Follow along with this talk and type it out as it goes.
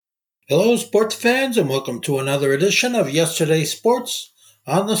Hello, sports fans, and welcome to another edition of Yesterday's Sports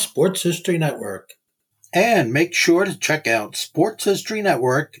on the Sports History Network. And make sure to check out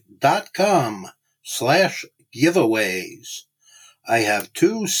sportshistorynetwork.com/giveaways. I have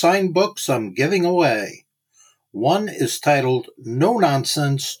 2 signed books I'm giving away. One is titled No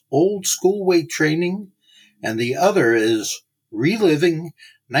Nonsense Old School Weight Training, and the other is Reliving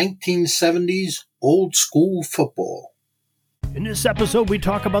 1970s Old School Football. In this episode, we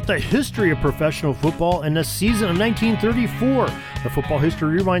talk about the history of professional football and the season of 1934. The Football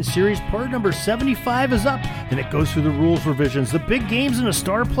History Rewind series, part number 75 is up, and it goes through the rules revisions, the big games and the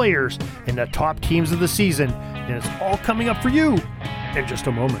star players, and the top teams of the season. And it's all coming up for you in just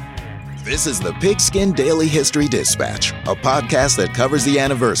a moment. This is the Pigskin Daily History Dispatch, a podcast that covers the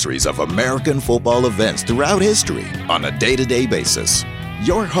anniversaries of American football events throughout history on a day-to-day basis.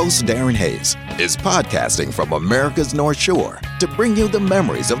 Your host, Darren Hayes, is podcasting from America's North Shore to bring you the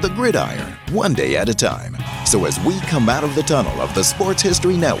memories of the gridiron, one day at a time. So as we come out of the tunnel of the Sports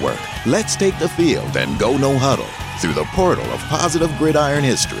History Network, let's take the field and go no huddle through the portal of positive gridiron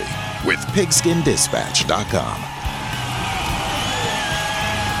history with pigskindispatch.com.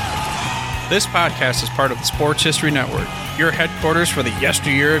 This podcast is part of the Sports History Network, your headquarters for the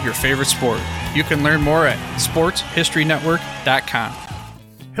yesteryear of your favorite sport. You can learn more at sportshistorynetwork.com.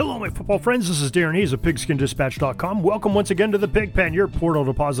 Hello, my football friends. This is Darren Hayes of pigskindispatch.com. Welcome once again to the Pig Pen, your portal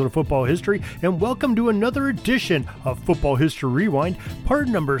to positive football history, and welcome to another edition of Football History Rewind, part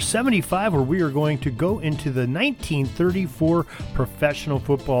number 75, where we are going to go into the 1934 professional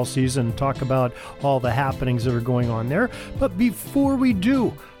football season and talk about all the happenings that are going on there. But before we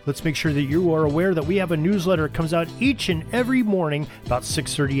do, let's make sure that you are aware that we have a newsletter that comes out each and every morning about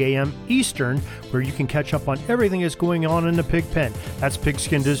 6:30 a.m. Eastern, where you can catch up on everything that's going on in the Pig Pen. That's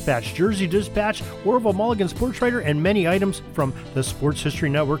Pigskin Dispatch, Jersey Dispatch, Orville Mulligan Sports Writer, and many items from the Sports History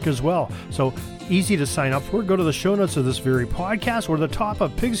Network as well. So easy to sign up for. Go to the show notes of this very podcast or the top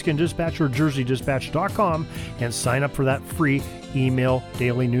of Pigskin Dispatch or jerseydispatch.com and sign up for that free email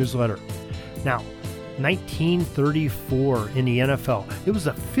daily newsletter. Now, 1934 in the NFL. It was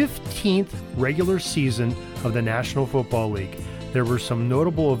the 15th regular season of the National Football League. There were some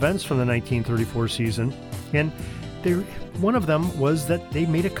notable events from the 1934 season, and one of them was that they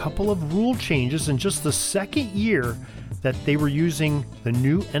made a couple of rule changes in just the second year that they were using the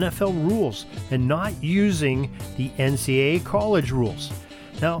new NFL rules and not using the NCAA college rules.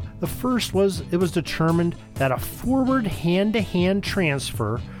 Now, the first was it was determined that a forward hand-to-hand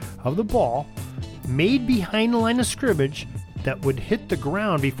transfer of the ball made behind the line of scrimmage that would hit the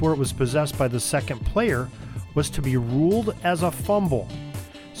ground before it was possessed by the second player was to be ruled as a fumble.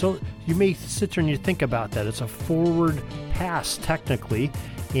 So you may sit there and you think about that. It's a forward pass technically,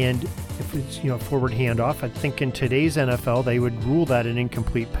 and if it's forward handoff, I think in today's NFL they would rule that an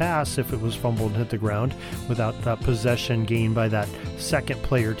incomplete pass if it was fumbled and hit the ground without possession gained by that second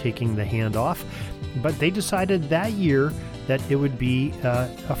player taking the handoff. But they decided that year that it would be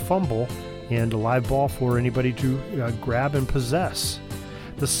a fumble and a live ball for anybody to grab and possess.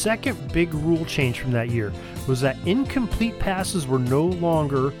 The second big rule change from that year was that incomplete passes were no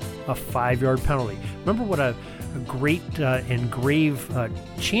longer a 5-yard penalty. Remember what a great and grave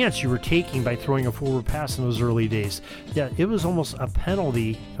chance you were taking by throwing a forward pass in those early days. Yeah, it was almost a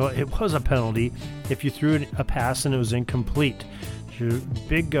penalty. Well, it was a penalty if you threw a pass and it was incomplete. Your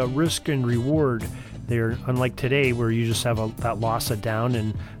big risk and reward there, unlike today where you just have that loss of down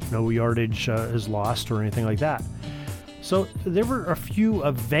and no yardage is lost or anything like that. So there were a few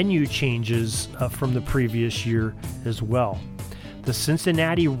venue changes from the previous year as well. The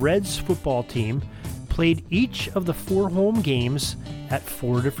Cincinnati Reds football team played each of the 4 home games at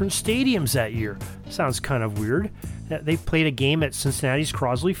 4 different stadiums that year. Sounds kind of weird. They played a game at Cincinnati's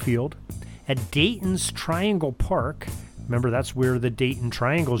Crosley Field, at Dayton's Triangle Park. Remember, that's where the Dayton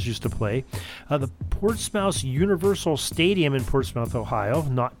Triangles used to play. The Portsmouth Universal Stadium in Portsmouth, Ohio,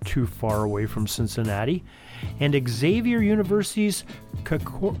 not too far away from Cincinnati, and Xavier University's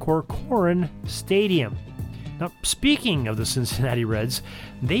Corcoran Stadium. Now, speaking of the Cincinnati Reds,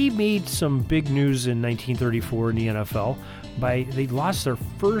 they made some big news in 1934 in the NFL. They lost their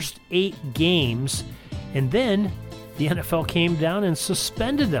first 8 games, and then the NFL came down and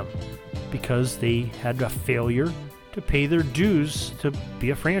suspended them because they had a failure to pay their dues to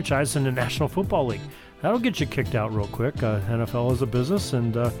be a franchise in the National Football League. That'll get you kicked out real quick. NFL is a business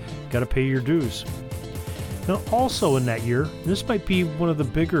and got to pay your dues. Now, also in that year, this might be one of the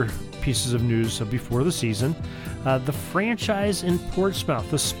bigger pieces of news before the season, the franchise in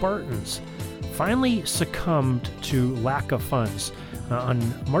Portsmouth, the Spartans, finally succumbed to lack of funds. On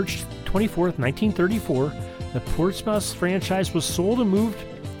March 24th, 1934, the Portsmouth franchise was sold and moved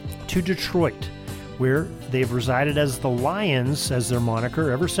to Detroit, where they've resided as the Lions as their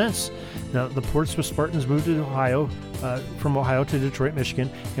moniker ever since. Now, the Portsmouth Spartans moved to Ohio, from Ohio to Detroit, Michigan,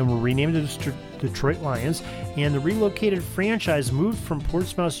 and were renamed the Detroit Lions. And the relocated franchise moved from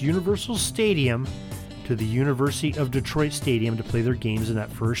Portsmouth's Universal Stadium to the University of Detroit Stadium to play their games in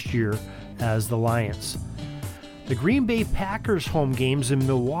that first year as the Lions. The Green Bay Packers home games in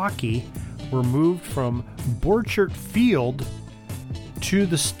Milwaukee were moved from Borchert Field to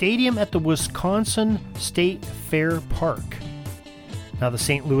the stadium at the Wisconsin State Fair Park. Now, the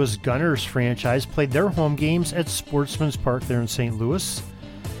St. Louis Gunners franchise played their home games at Sportsman's Park there in St. Louis.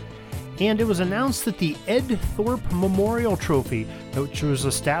 And it was announced that the Ed Thorpe Memorial Trophy, which was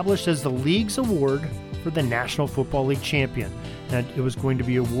established as the league's award for the National Football League champion, and it was going to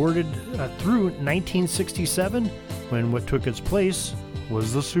be awarded through 1967, when what took its place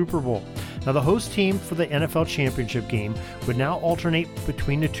was the Super Bowl. Now, the host team for the NFL championship game would now alternate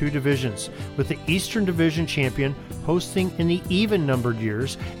between the two divisions, with the Eastern Division champion hosting in the even-numbered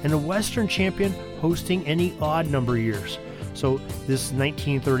years and the Western champion hosting in the odd-number years. So this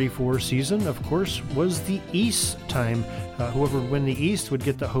 1934 season, of course, was the East time. Whoever would win the East would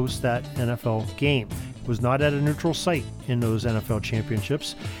get to host that NFL game. It was not at a neutral site in those NFL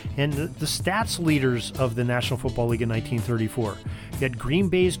championships. And the stats leaders of the National Football League in 1934, you had Green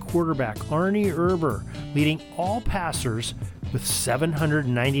Bay's quarterback Arnie Erber leading all passers with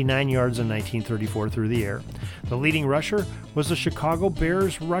 799 yards in 1934 through the air. The leading rusher was the Chicago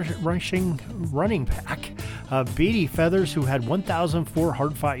Bears rushing running back, Beatty Feathers, who had 1,004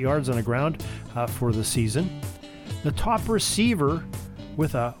 hard-fought yards on the ground for the season. The top receiver,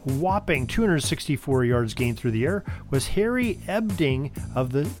 with a whopping 264 yards gained through the air, was Harry Ebding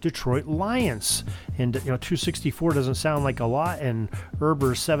of the Detroit Lions. And 264 doesn't sound like a lot, and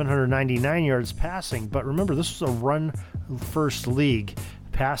Erber's 799 yards passing. But remember, this was a run-first league.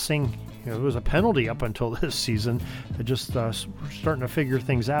 Passing, it was a penalty up until this season. Just starting to figure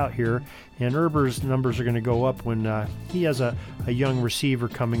things out here. And Erber's numbers are going to go up when he has a young receiver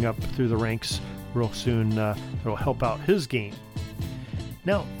coming up through the ranks real soon. It'll help out his game.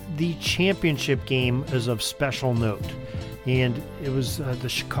 Now, the championship game is of special note, and it was the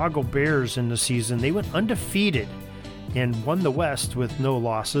Chicago Bears in the season. They went undefeated and won the West with no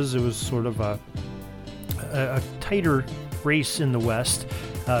losses. It was sort of a tighter race in the West.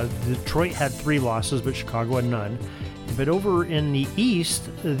 Detroit had 3 losses, but Chicago had none. But over in the East,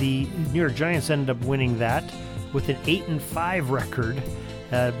 the New York Giants ended up winning that with an 8-5 record,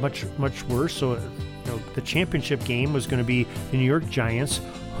 much worse. So the championship game was going to be the New York Giants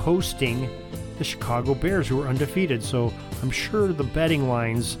hosting the Chicago Bears, who were undefeated. So I'm sure the betting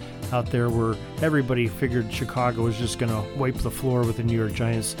lines out there were, everybody figured Chicago was just going to wipe the floor with the New York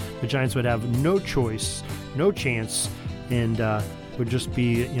Giants. The Giants would have no choice, no chance, and would just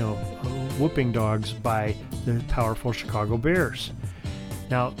be, whooping dogs by the powerful Chicago Bears.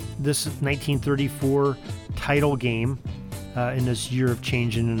 Now, this 1934 title game, in this year of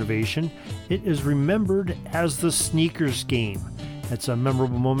change and innovation, it is remembered as the Sneakers game. It's a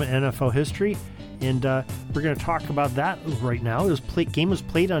memorable moment in NFL history, and we're going to talk about that right now. This game was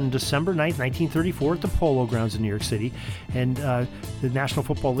played on December 9th, 1934 at the Polo Grounds in New York City, and the National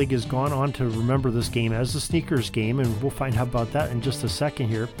Football League has gone on to remember this game as the Sneakers game, and we'll find out about that in just a second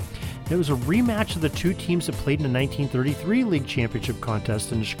here. It was a rematch of the two teams that played in the 1933 league championship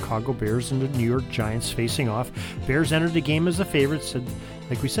contest, in the Chicago Bears and the New York Giants facing off. Bears entered the game as the favorites.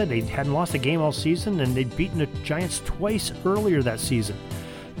 Like we said, they hadn't lost a game all season, and they'd beaten the Giants twice earlier that season.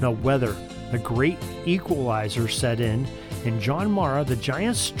 Now, weather, the great equalizer, set in, and John Mara, the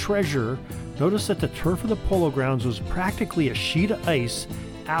Giants' treasurer, noticed that the turf of the Polo Grounds was practically a sheet of ice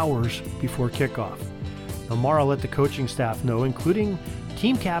hours before kickoff. Now, Mara let the coaching staff know, including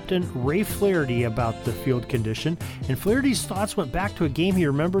team captain Ray Flaherty, about the field condition, and Flaherty's thoughts went back to a game he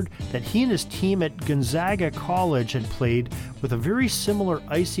remembered that he and his team at Gonzaga College had played with a very similar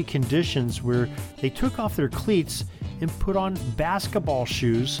icy conditions, where they took off their cleats and put on basketball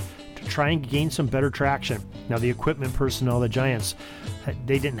shoes to try and gain some better traction. Now, the equipment personnel, the Giants,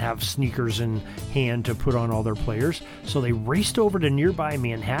 they didn't have sneakers in hand to put on all their players, so they raced over to nearby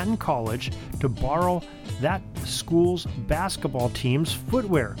Manhattan College to borrow that school's basketball team's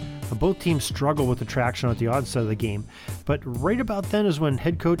footwear. Both teams struggle with the traction at the onset of the game, but right about then is when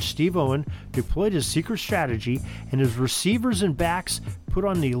head coach Steve Owen deployed his secret strategy, and his receivers and backs put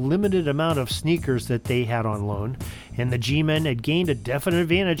on the limited amount of sneakers that they had on loan, and the G-men had gained a definite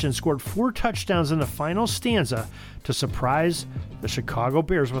advantage and scored 4 touchdowns in the final stanza to surprise the Chicago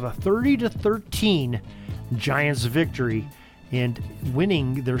Bears with a 30-13 Giants victory, and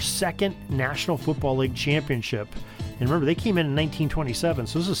winning their second National Football League championship. And remember, they came in 1927,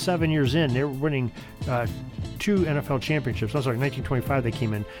 so this is 7 years in. They were winning 2 NFL championships. I'm sorry, 1925 they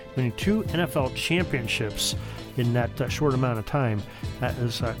came in, winning 2 NFL championships in that short amount of time. That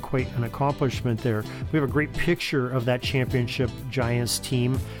is quite an accomplishment there. We have a great picture of that championship Giants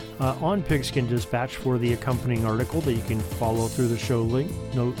team on Pigskin Dispatch for the accompanying article that you can follow through the show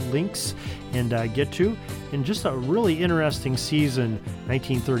links and get to. And just a really interesting season,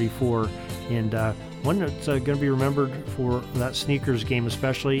 1934, and one that's going to be remembered for that sneakers game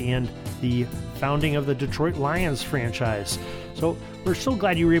especially, and the founding of the Detroit Lions franchise. So we're so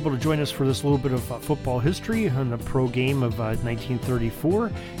glad you were able to join us for this little bit of football history on the pro game of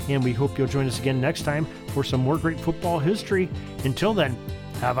 1934, and we hope you'll join us again next time for some more great football history. Until then,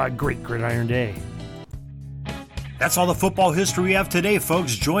 have a great Gridiron Day. That's all the football history we have today,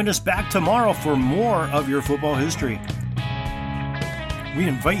 folks. Join us back tomorrow for more of your football history. We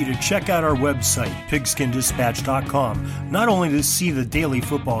invite you to check out our website, pigskindispatch.com, not only to see the daily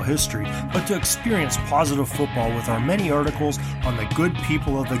football history, but to experience positive football with our many articles on the good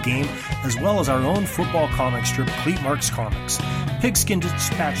people of the game, as well as our own football comic strip, Cleat Marks Comics.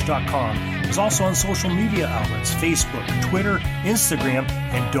 Pigskindispatch.com is also on social media outlets, Facebook, Twitter, Instagram,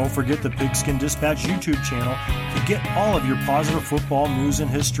 and don't forget the Pigskin Dispatch YouTube channel to get all of your positive football news and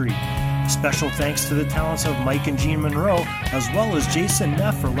history. Special thanks to the talents of Mike and Gene Monroe, as well as Jason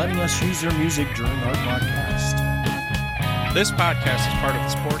Neff for letting us use their music during our podcast. This podcast is part of the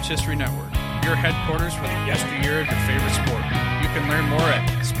Sports History Network, your headquarters for the yesteryear of your favorite sport. You can learn more at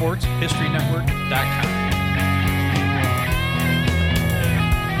sportshistorynetwork.com.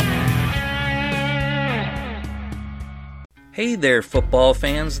 Hey there, football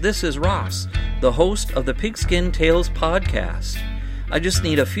fans. This is Ross, the host of the Pigskin Tales podcast. I just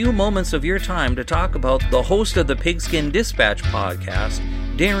need a few moments of your time to talk about the host of the Pigskin Dispatch podcast,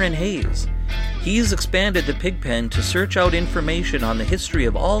 Darren Hayes. He's expanded the Pigpen to search out information on the history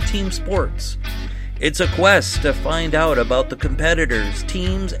of all team sports. It's a quest to find out about the competitors,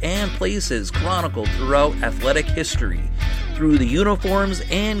 teams, and places chronicled throughout athletic history, through the uniforms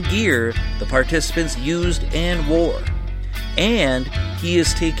and gear the participants used and wore. And he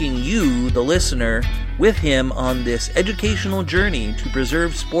is taking you, the listener, with him on this educational journey to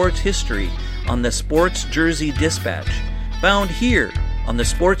preserve sports history on the Sports Jersey Dispatch, found here on the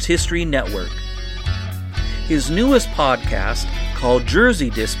Sports History Network. His newest podcast, called Jersey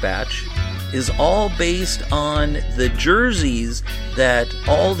Dispatch, is all based on the jerseys that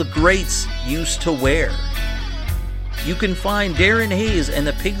all the greats used to wear. You can find Darren Hayes and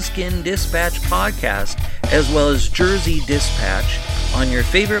the Pigskin Dispatch podcast, as well as Jersey Dispatch, on your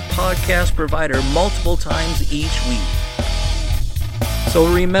favorite podcast provider multiple times each week.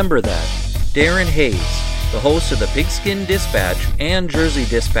 So remember that, Darren Hayes, the host of the Pigskin Dispatch and Jersey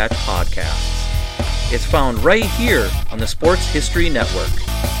Dispatch podcasts. It's found right here on the Sports History Network.